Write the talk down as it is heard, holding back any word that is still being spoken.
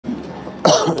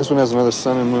This one has another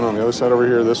sun and moon on the other side over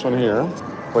here. This one here,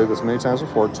 played this many times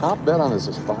before. Top bet on this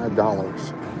is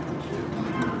 $5,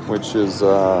 which is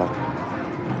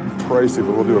pricey,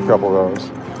 but we'll do a couple of those.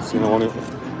 So, you know,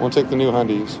 won't take the new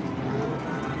Hundies.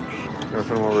 Gonna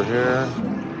put them over here.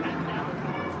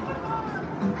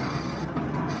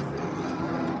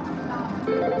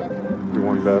 Do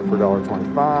one bet for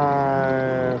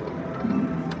 $1.25.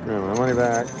 Give me my money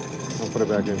back. I'll put it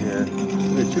back in here.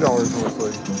 Do $2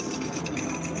 mostly.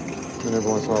 And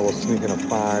every once in a while we'll sneak in a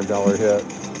 $5 hit.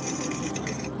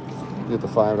 Get the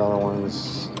 $5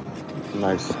 ones.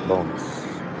 Nice bonus.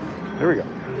 Here we go.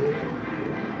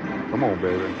 Come on,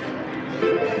 baby.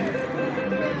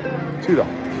 $2.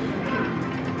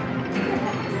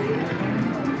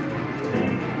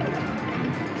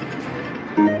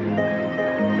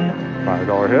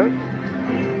 $5 hit.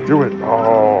 Do it.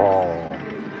 Oh.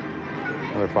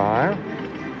 Another 5.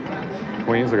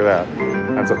 Queens, look at that.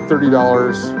 That's a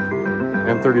 $30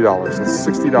 and $30. That's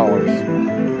 $60.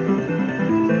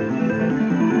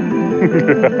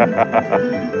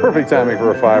 Perfect timing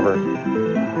for a $5.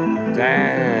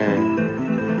 Dang.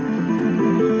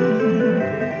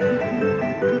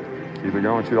 Keep it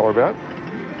going. $2 bet.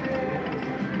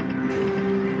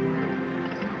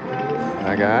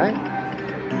 That guy.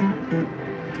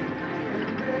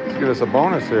 Let's get us a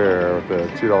bonus here with the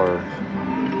 $2.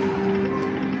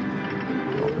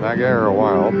 That guy or a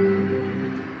wild.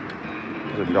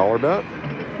 Is it a $1 bet?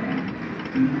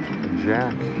 A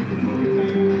jack.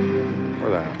 Or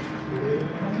that.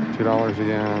 $2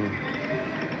 again.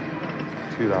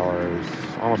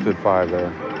 $2. Almost did 5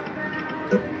 there.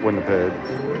 Wouldn't have paid.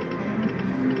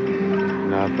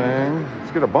 Nothing.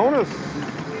 Let's get a bonus.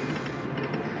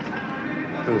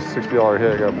 For the $60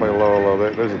 hit, I gotta play low a little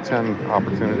bit. There's a 10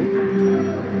 opportunity.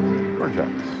 Or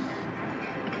jacks.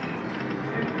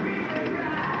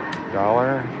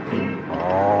 $1.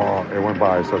 Oh, it went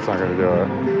by, so it's not gonna do it.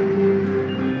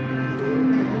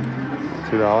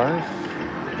 $2.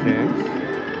 Kings.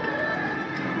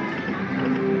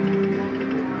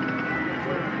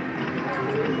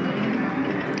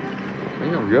 I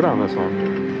think I'm good on this one.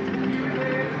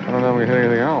 I don't know if we can hit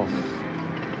anything else.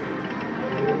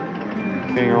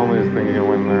 King only is thinking you can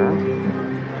win there.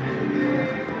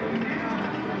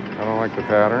 I don't like the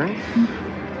patterns.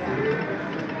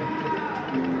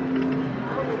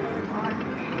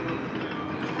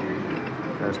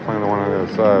 Guy's playing the one on the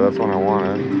other side. That's the one I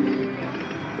wanted.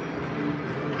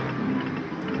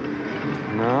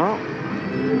 No.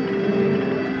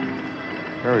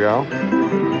 There we go.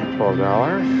 $12.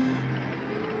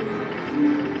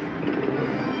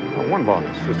 Oh, one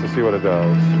bonus just to see what it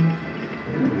does.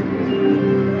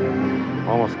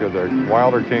 Almost good there.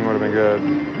 Wilder King would have been good.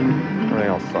 Everything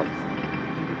else sucks.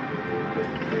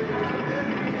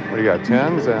 What do you got?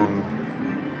 10s and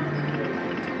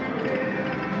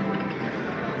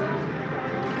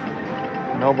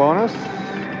no bonus.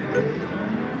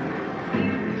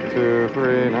 2,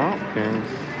 3, no. Kings.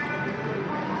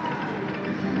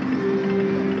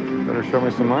 Better show me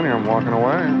some money. I'm walking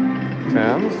away.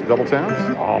 10s, double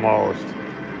 10s. Almost.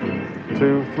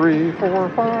 2, 3, 4,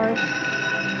 5.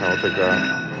 I'll take that.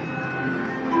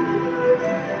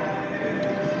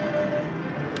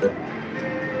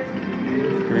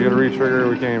 Can we get a re-trigger?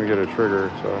 We can't even get a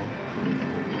trigger, so.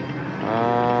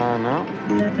 No.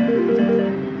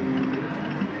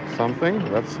 Something.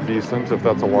 That's decent if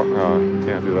that's a walk.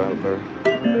 Can't do that up there.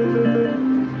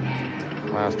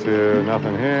 Last 2,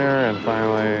 nothing here, and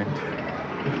finally,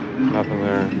 nothing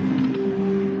there.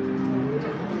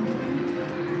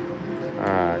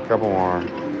 Alright, a couple more.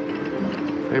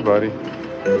 Hey, buddy.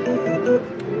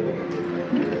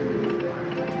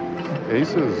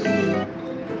 Aces. A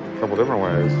couple different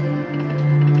ways.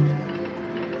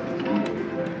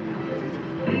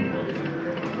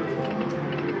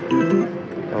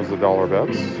 That was the $1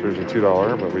 bets. Here's your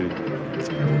 $2, but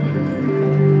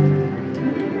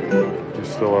you're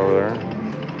still over there.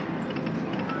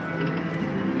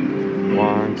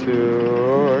 1, 2.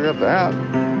 I got that.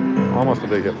 Almost a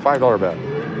big hit. $5 bet.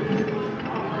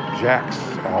 Jacks.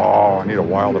 Oh, I need a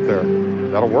wild up there.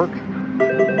 That'll work.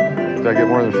 Did I get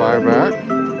more than 5 back?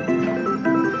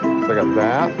 So I got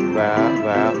that, and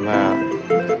that.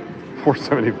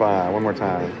 475. One more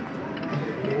time.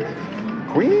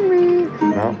 Queen me.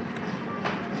 No.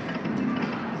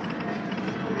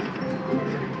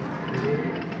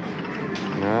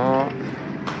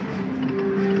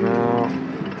 No.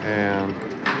 And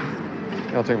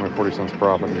I'll take my 40 cents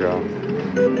profit and go.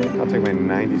 I'll take my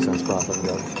 90 cents profit and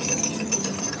go. Let's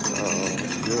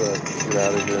do it. Let's get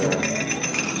out of here.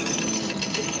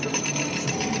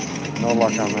 No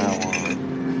luck on that one.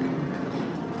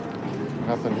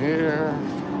 Nothing here.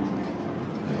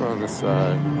 On this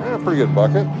side. Pretty good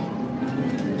bucket.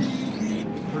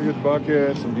 Pretty good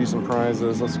bucket. Some decent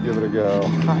prizes. Let's give it a go.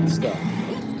 Hot stuff.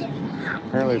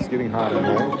 Apparently it's getting hot in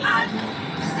here.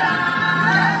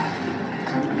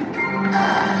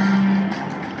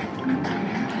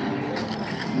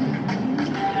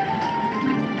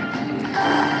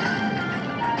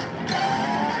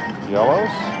 Yellows.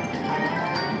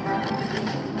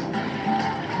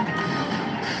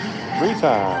 3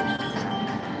 times.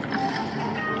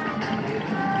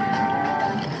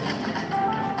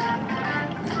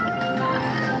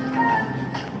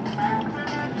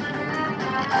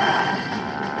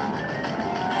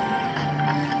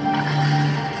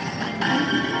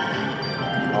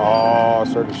 Oh,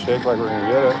 started to shake like we're gonna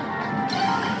get it.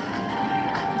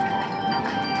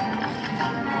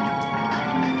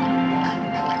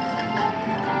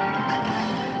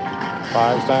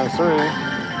 Fives times 3.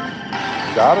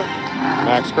 Got it.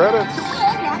 Max credits.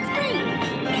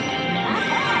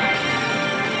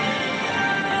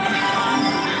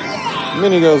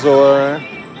 Mini goes away.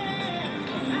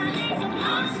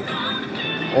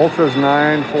 Ultra's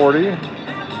 940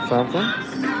 something.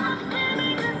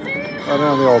 Right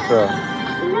on the Ultra.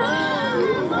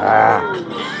 Ah.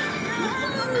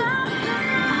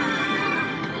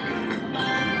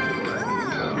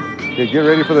 Okay, get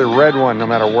ready for the red one. No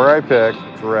matter where I pick,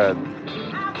 it's red.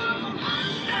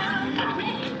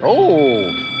 Oh,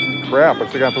 crap.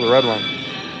 What you got for the red one?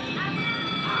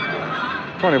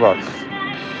 20 bucks.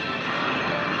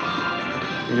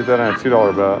 You can get that on a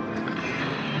 $2 bet.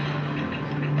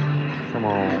 Come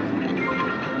on.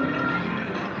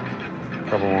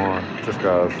 Couple more, just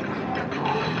cause.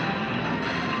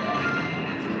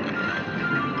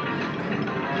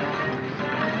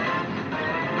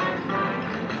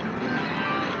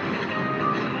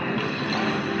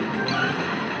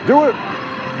 Do it!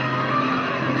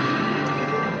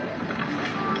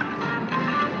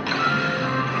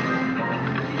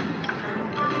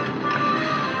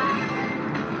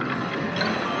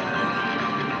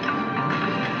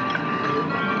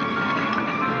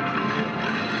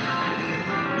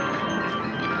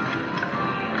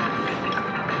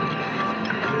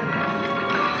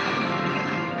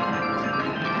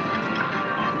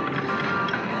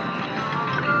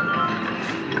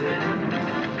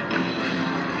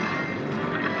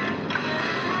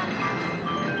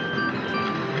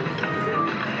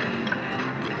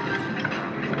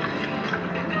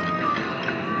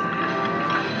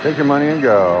 Take your money and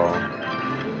go.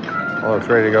 Oh, it's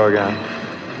ready to go again.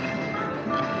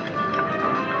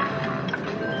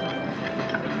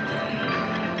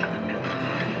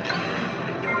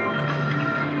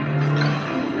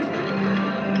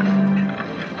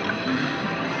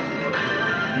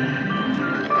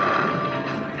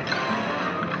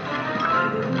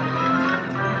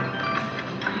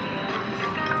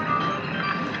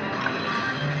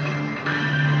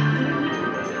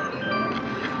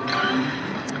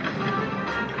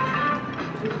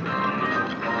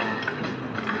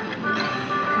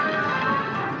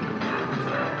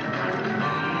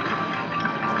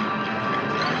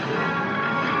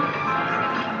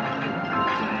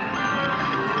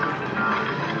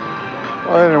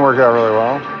 Well, it didn't work out really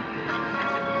well.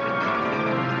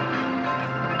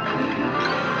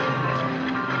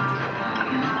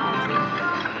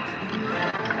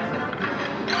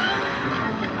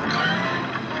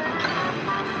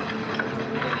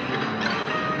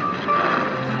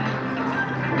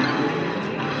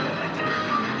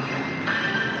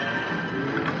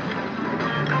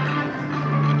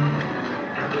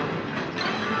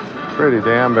 Pretty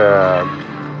damn bad.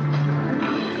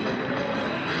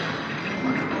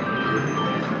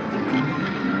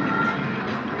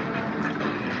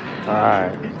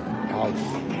 Alright. Ouch.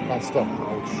 Hot stuff.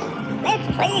 Ouch. Let's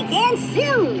play again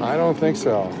soon. I don't think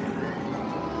so.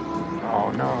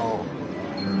 Oh no.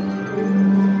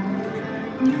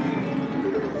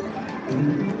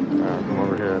 Alright, come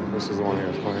over here. This is the one he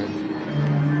was playing.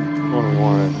 The one we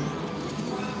wanted.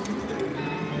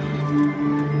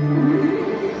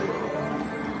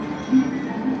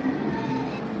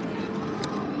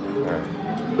 Alright.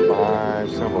 5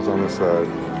 symbols on this side.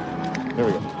 There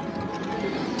we go.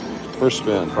 First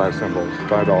spin, 5 symbols,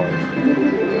 $5.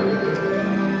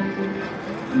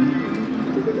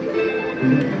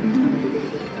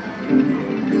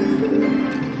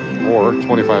 Or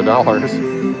 $25.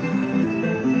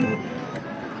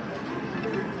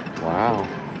 Wow.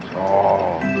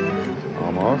 Oh,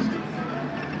 almost.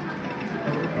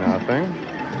 Nothing.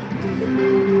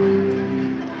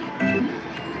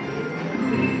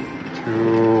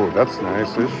 2, that's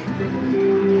nice-ish.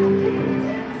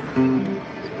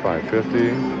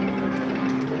 550.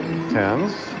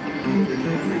 tens.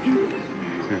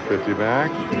 250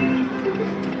 back.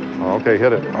 Oh, okay,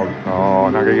 hit it. Oh,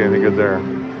 not gonna get any good there.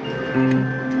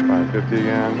 550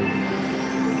 again.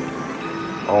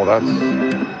 Oh, that's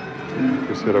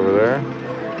just hit over there.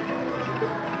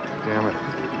 Damn it.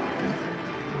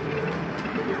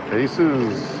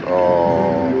 Aces.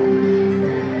 Oh.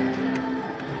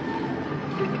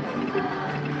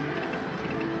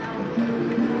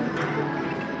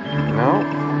 No.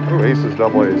 Oh, aces,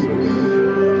 double aces.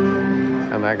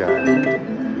 And that guy.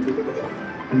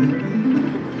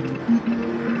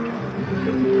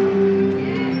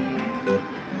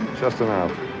 Just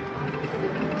enough.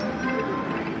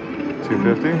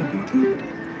 250.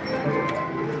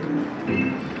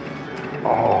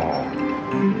 Oh.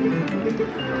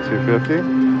 250.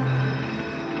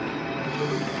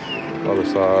 Other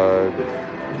side.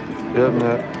 Hitting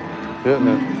it. Hitting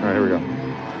it. All right, here we go.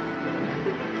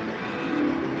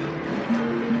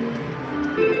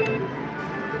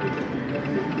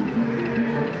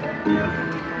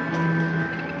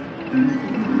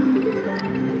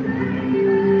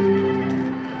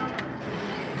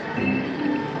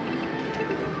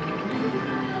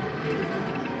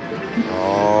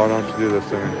 Oh, don't you do this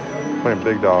to me. I'm playing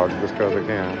big dog just because I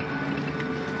can.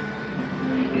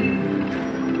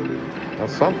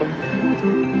 That's something.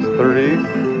 It's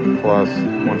 30 plus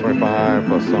 125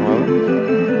 plus some other.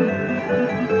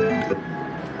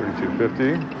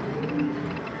 3250.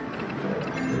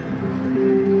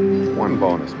 One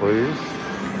bonus, please.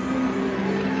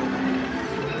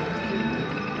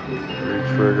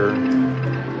 Trigger.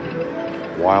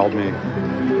 Wild me.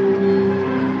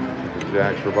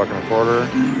 Jacks for $1.25.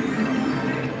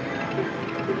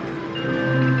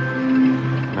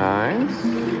 Nines.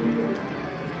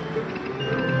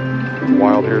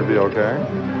 Wild here to be okay.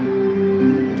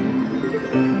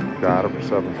 Got it for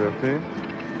 $7.50.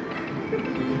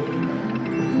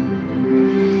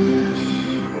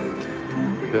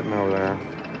 Hitting over there.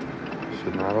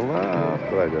 Should not have left,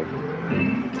 but I did.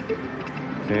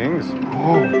 Kings.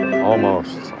 Oh,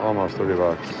 almost 30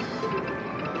 bucks.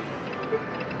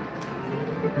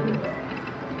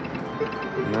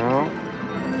 No.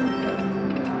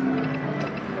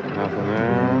 Nothing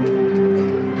there.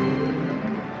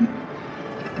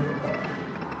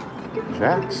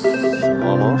 Jacks.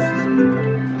 Almost.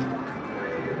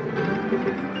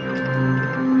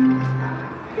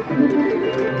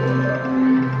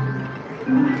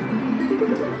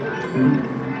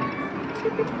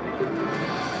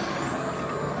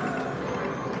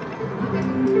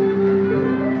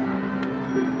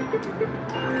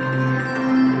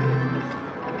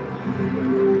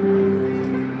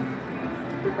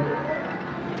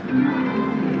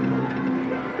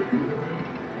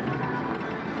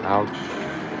 Ouch.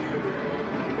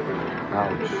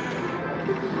 Ouch.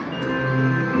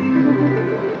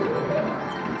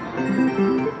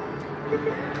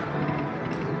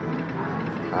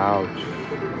 Ouch.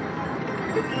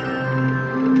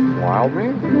 Wild me?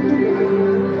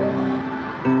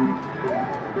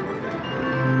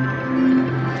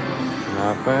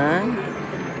 Nothing.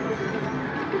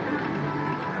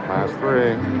 Last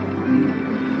three.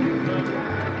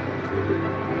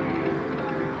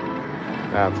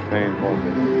 That's painful.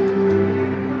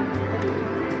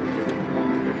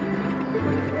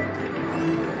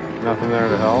 Nothing there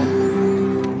to help.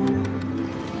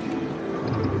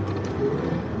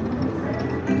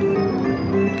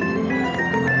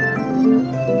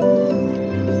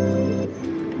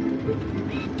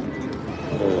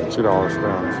 $2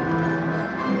 spent.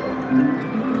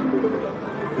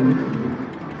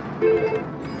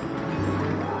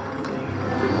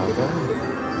 Nothing.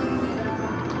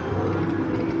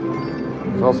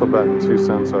 It's also betting 2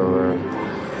 cents over there.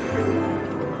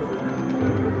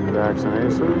 Jacks and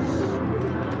aces.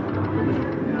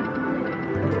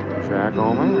 Jack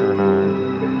only or 9?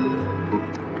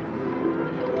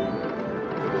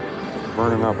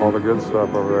 Burning up all the good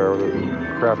stuff over there with the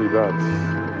crappy bets.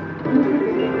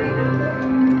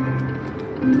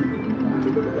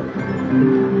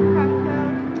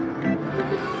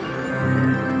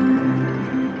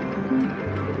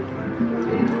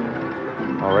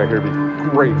 Oh, right here would be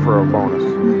great for a bonus.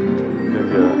 Didn't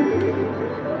get it.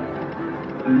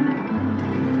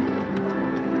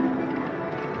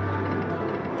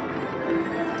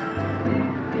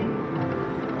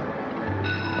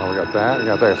 Oh, we got that. We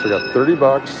got that. So we got 30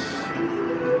 bucks,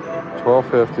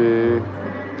 12.50.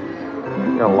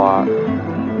 Got a lot.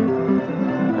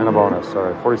 And a bonus. All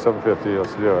right, 47.50.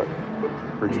 Let's do it.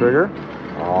 Re-trigger.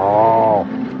 Oh.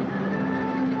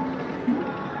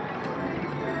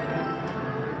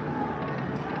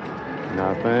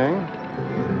 Nothing.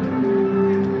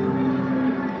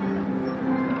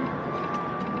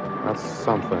 That's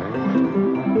something.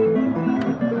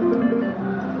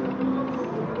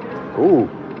 Ooh,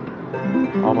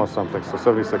 almost something. So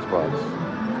 76 bucks.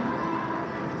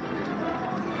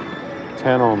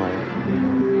 10 only.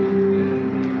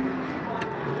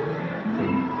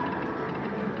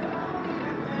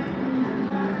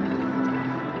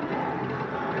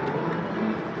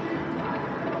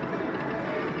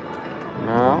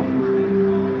 Now.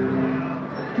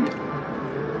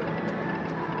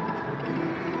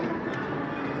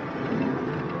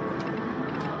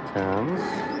 Tens.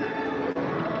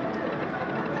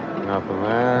 Nothing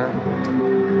there.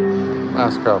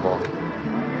 Last couple.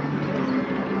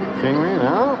 King Green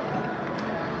out.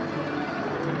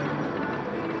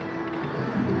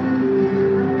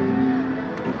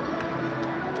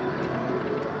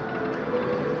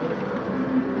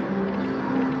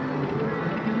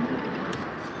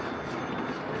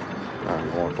 Alright,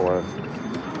 walk away.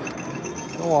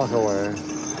 I'll walk away.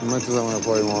 As much as I want to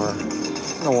play more, I'm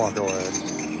gonna walk away.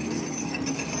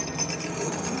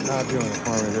 Not doing it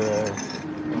for me today.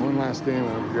 One last game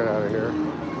and we'll get out of here.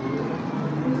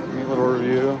 Neat little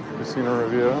review, casino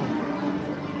review.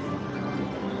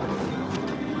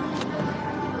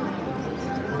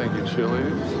 Thank you,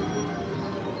 Chili's.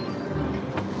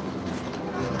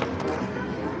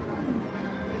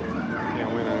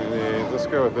 Can't win any of these. Let's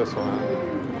go with this one.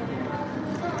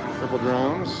 Triple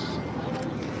drums.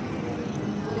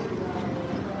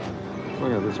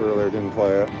 Look at this earlier, didn't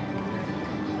play it.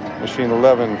 Machine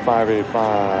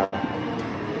 11,585.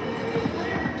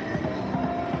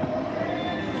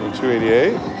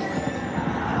 288.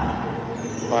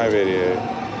 588.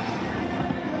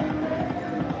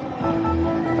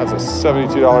 That's a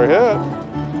 $72 hit.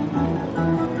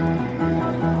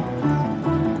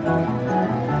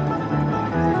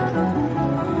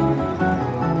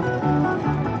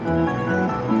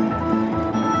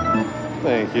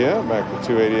 Thank you. Back to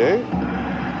 288.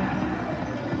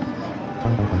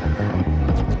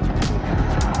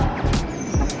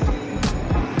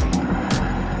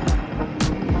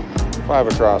 Five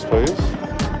across, please.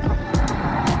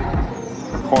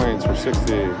 Coins for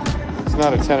 60. It's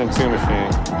not a 10 and 2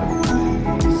 machine.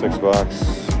 $6.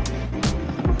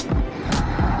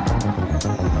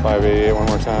 588 one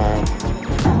more time.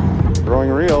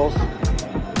 Growing reels.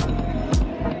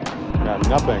 Got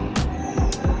nothing.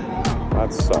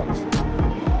 That sucks.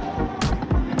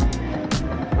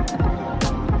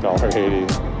 $1.80.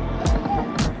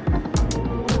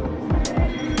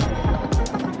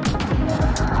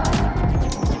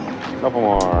 Couple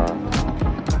more.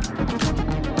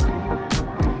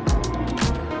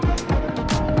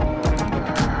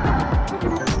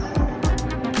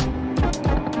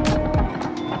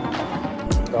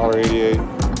 $1.88.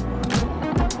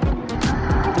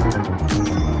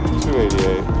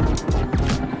 $2.88.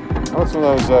 Oh, some of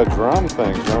those drum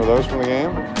things. Remember those from the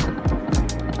game?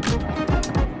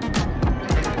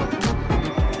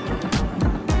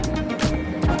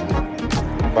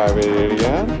 $5.88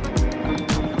 again.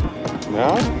 No?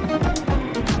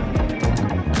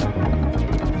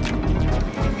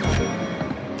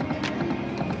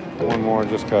 One more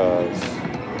just cause.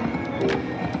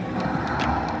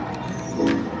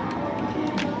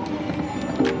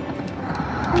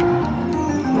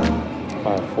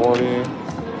 $5.40.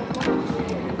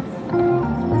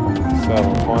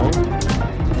 $7.20.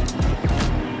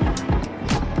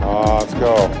 Let's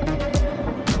go.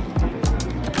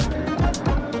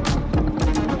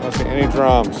 Let's see any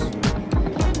drums.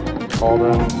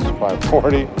 Cauldrons,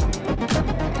 $5.40.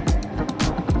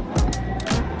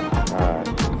 Alright.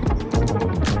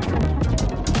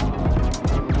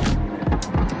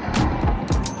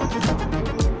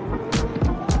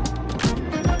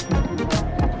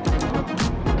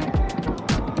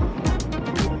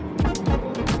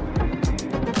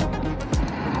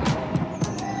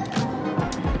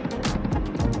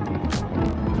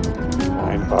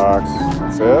 $9.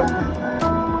 That's it.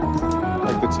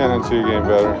 Like the 10 and 2 game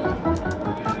better.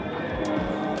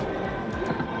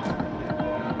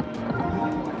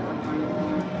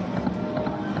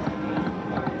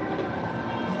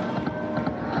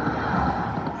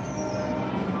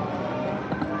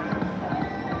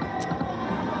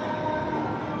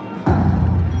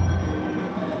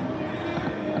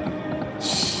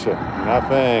 Shit,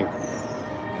 nothing.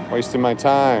 Wasting my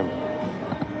time.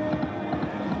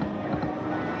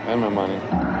 And my money.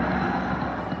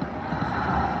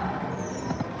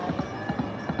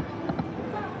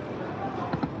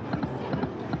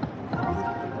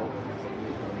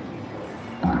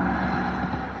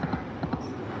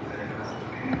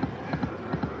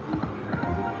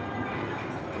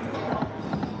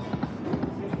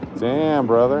 Damn,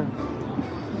 brother.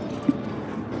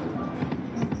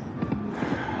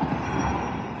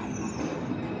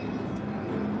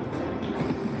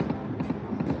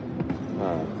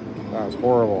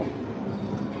 Horrible.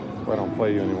 That's why I don't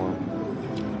play you anymore.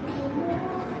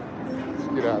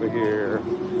 Let's get out of here. I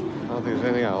don't think there's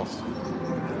anything else.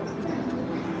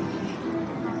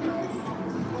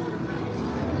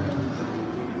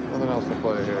 Nothing else to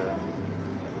play here.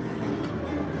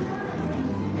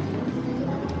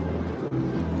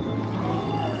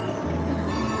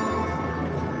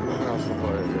 Nothing else to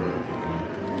play here.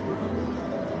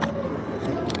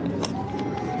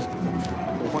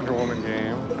 The Wonder Woman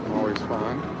game, always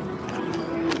fun.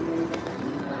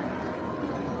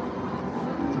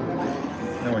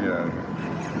 Then we get out of here.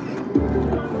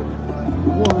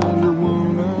 Wonder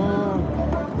Woman.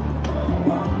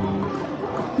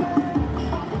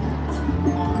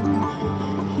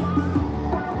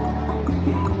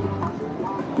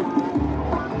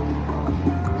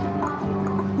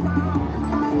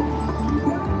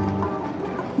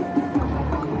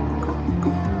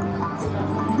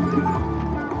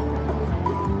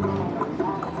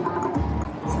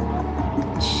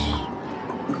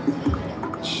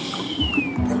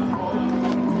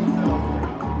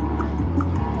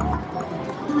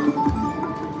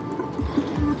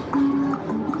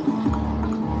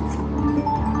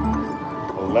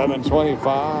 $11.25.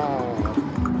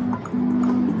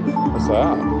 What's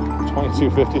that?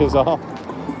 $22.50 is all.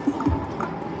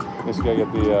 Guess you gotta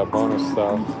get the bonus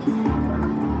stuff.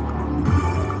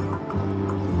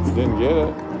 Didn't get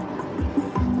it.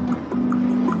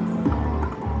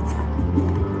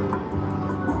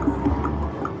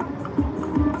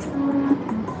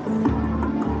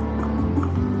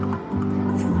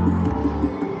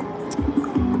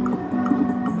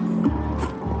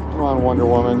 Come on, Wonder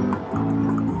Woman.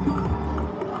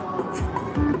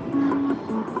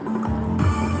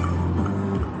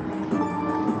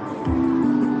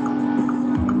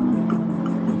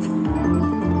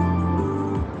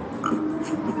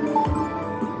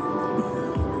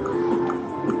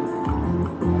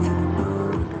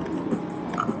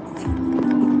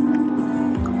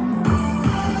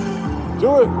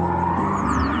 Do it!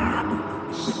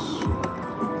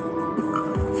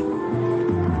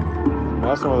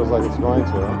 That's one looks like it's going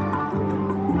to.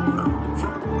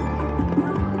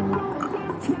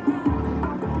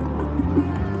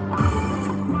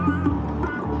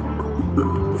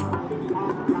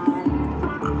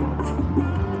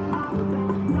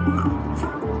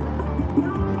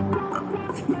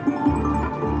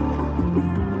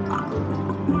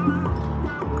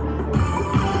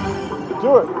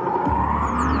 Do it!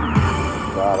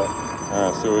 Got it.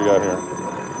 Alright, see what we got here.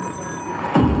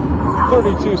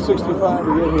 $32.65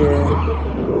 to get here.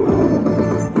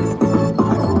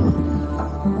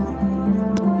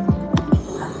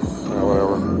 Alright,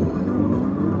 whatever.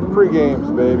 Free games,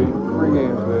 baby. Free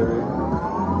games, baby.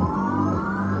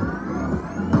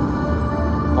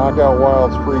 Knockout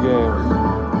Wilds free games.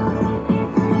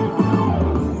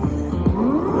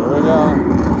 There we go.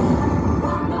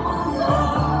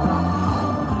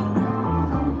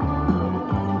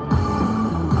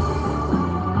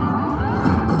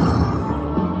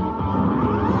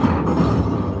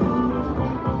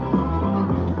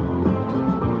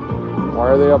 Why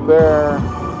are they up there?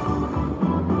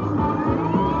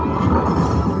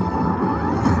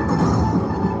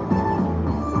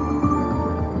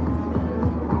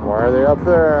 Why are they up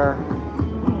there?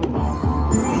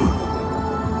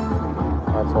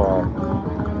 That's why.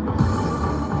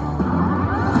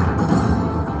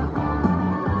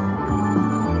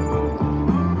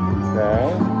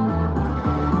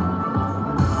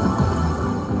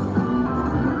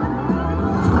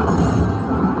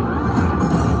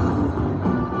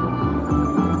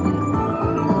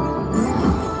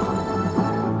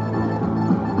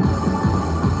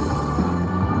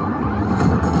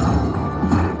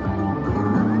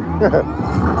 Okay.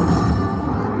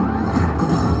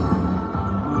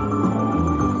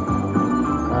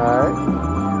 Alright,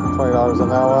 $20 on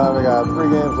that one. We got 3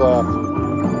 games left. A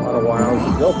lot of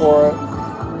wilds. Go for it.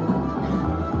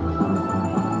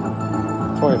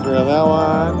 23 on that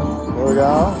one. Here we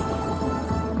go.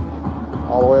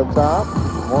 All the way up top.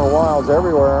 More wilds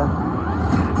everywhere.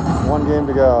 1 game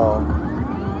to go.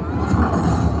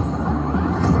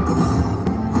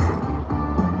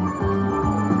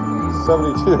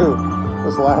 $72.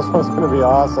 This last one's going to be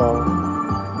awesome.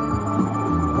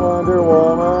 Wonder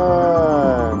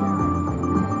Woman.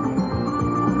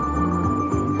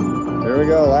 Here we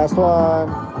go. Last one.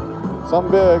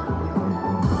 Something big.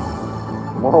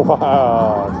 More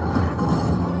wild.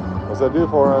 What's that do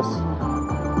for us?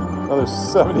 Another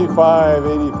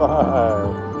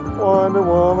 $75.85. Wonder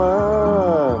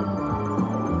Woman.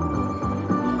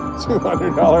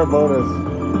 $200 bonus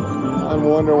on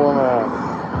Wonder Woman.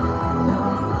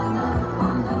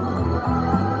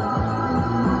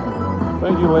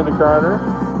 Thank you, Linda Carter.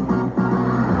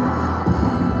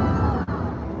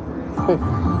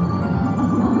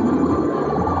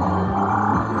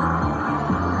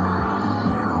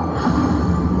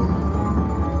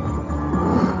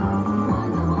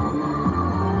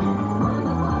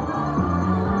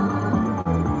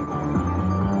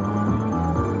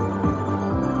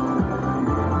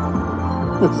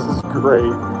 This is great.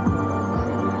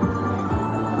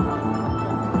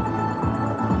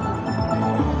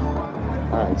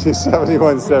 All right,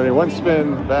 271.70. One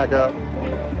spin, back up.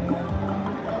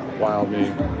 Wild me.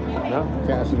 No,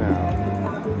 cashing out.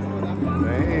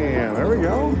 Damn, there we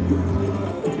go.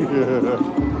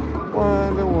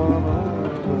 Wonder Woman.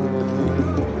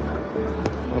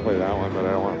 I want to play that one, but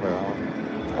I don't want to play that one.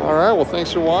 All right, well,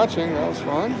 thanks for watching. That was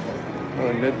fun.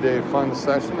 Another midday fun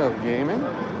session of gaming.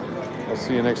 I'll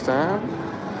see you next time.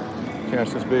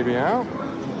 Cash this baby out.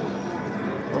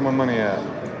 Where my money at?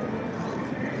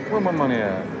 Where my money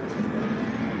at?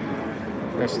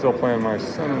 I'm still playing my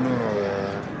sentimental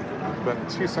there. Betting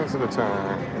 2 cents at a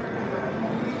time.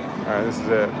 All right, this is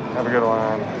it. Have a good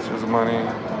one. This was the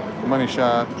money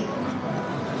shot.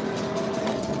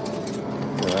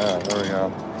 Yeah, there we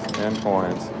go. And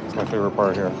coins. It's my favorite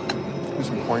part here. Do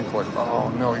some coin click.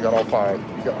 Oh no, you got all 5.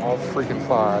 You got all freaking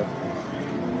 5.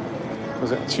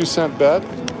 Was it a 2 cent bet?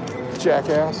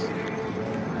 Jackass.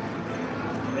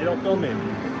 They don't film me.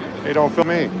 They don't film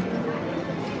me.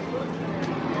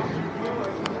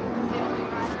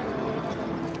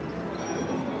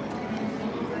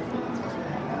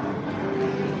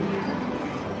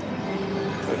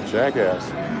 Jackass.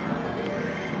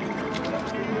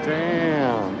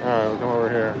 Damn. All right, we'll come over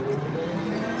here.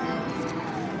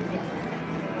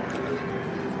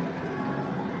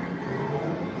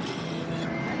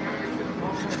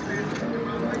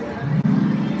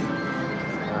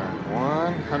 All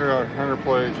right, $100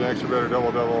 play. Jacks are better.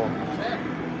 Double.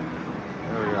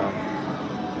 There we go.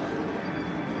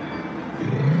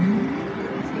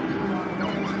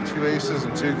 2 aces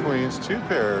and 2 queens. 2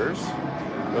 pairs.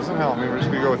 Doesn't help me, we're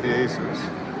just gonna go with the aces.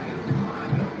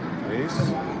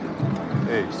 Ace,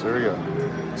 there we go.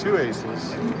 2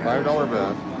 aces, $5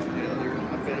 bet.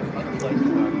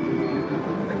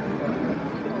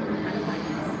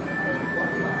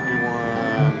 We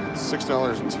won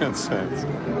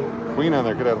 $6.10. Queen on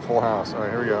there could have a full house. All right,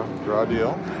 here we go. Draw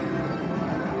deal.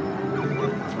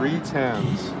 3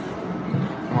 10s.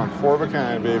 Come on, 4 of a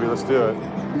kind, baby, let's do it.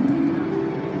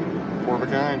 4 of a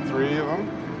kind, 3 of them.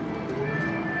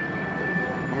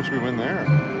 How much we win there?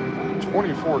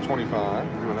 24.25.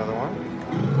 Do another one.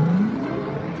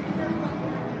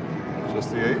 Just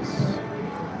the ace.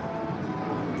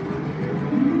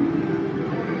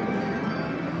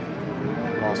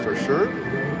 Lost our shirt.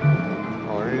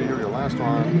 $1.80. Here we go. Last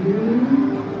one.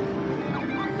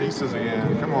 Aces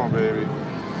again. Come on, baby.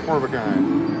 4 of a kind.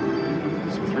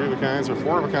 Some 3 of a kinds or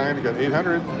 4 of a kind. You got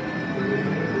 800.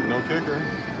 No kicker.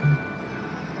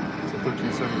 So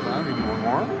 13.75. You need one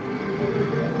more.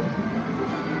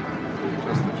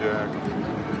 Just the jack.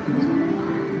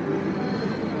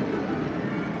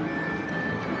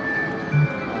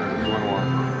 Alright, 1 more.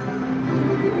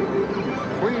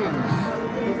 Queens.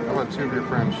 How about 2 of your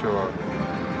friends show up?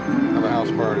 Have a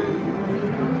house party. A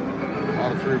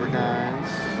lot of 3 of a kinds.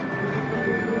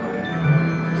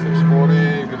 640.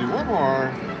 You can do 1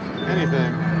 more.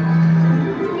 Anything.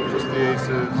 Just the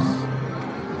aces.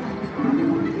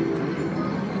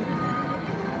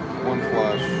 1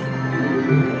 flush.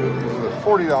 This is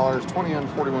 $40, 20 in,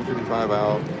 41.55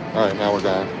 out. All right, now we're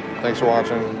done. Thanks for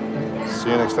watching. See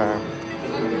you next time.